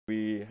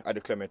at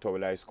the Clement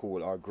Howell High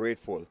School are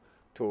grateful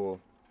to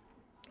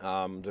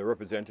the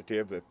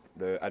representative,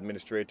 the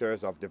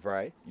administrators of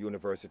DeVry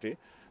University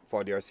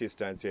for their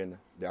assistance in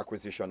the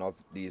acquisition of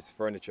these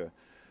furniture.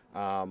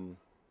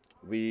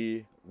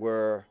 They're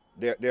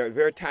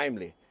very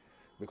timely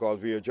because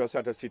we are just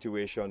at a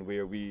situation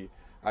where we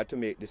had to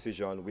make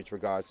decisions with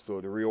regards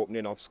to the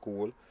reopening of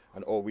school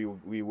and how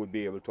we would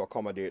be able to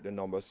accommodate the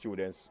number of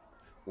students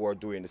who are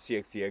doing the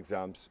CHHS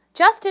exams.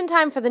 Just in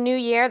time for the new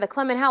year, the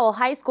Clement Howell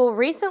High School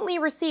recently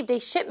received a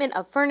shipment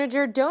of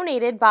furniture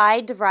donated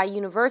by DeVry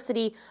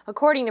University.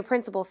 According to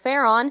Principal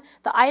Farron,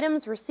 the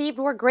items received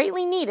were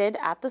greatly needed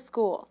at the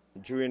school.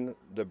 During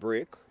the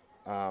break,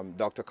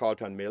 Dr.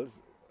 Carlton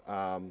Mills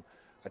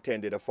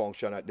attended a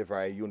function at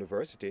DeVry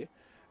University,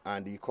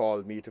 and he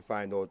called me to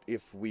find out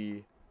if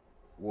we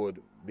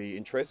would be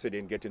interested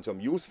in getting some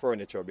used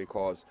furniture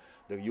because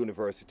the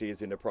university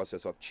is in the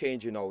process of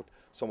changing out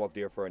some of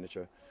their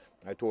furniture.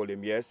 I told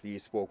him yes. He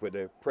spoke with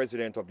the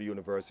president of the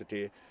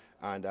university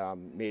and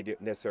made the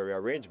necessary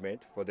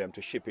arrangement for them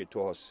to ship it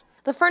to us.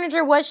 The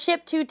furniture was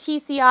shipped to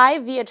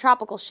TCI via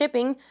Tropical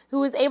Shipping, who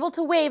was able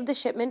to waive the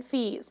shipment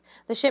fees.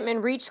 The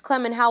shipment reached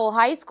Clement Howell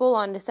High School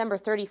on December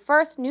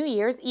 31st, New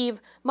Year's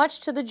Eve,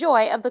 much to the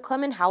joy of the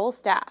Clement Howell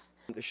staff.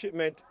 The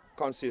shipment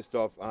consists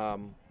of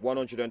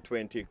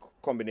 120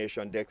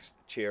 combination desk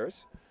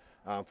chairs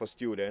for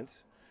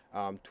students,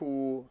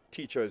 2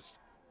 teachers'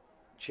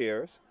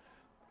 chairs,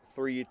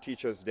 3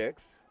 teachers'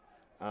 desks,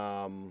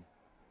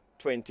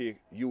 20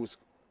 used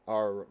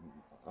or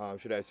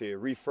should I say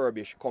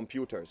refurbished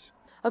computers.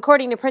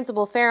 According to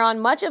Principal Farron,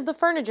 much of the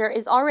furniture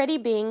is already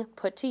being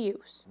put to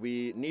use.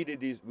 We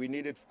needed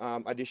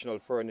additional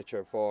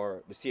furniture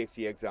for the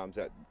CHHS exams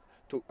that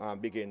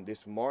begin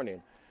this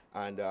morning,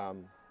 and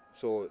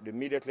so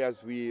immediately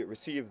as we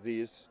received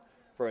these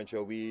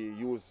furniture, we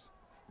use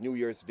New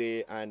Year's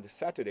Day and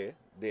Saturday,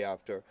 day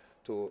after,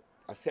 to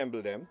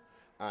assemble them,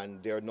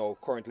 and they are now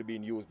currently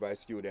being used by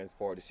students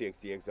for the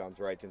CHHS exams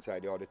right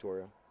inside the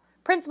auditorium.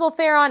 Principal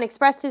Farron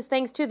expressed his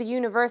thanks to the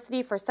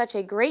university for such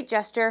a great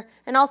gesture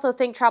and also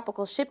thanked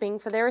Tropical Shipping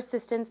for their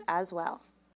assistance as well.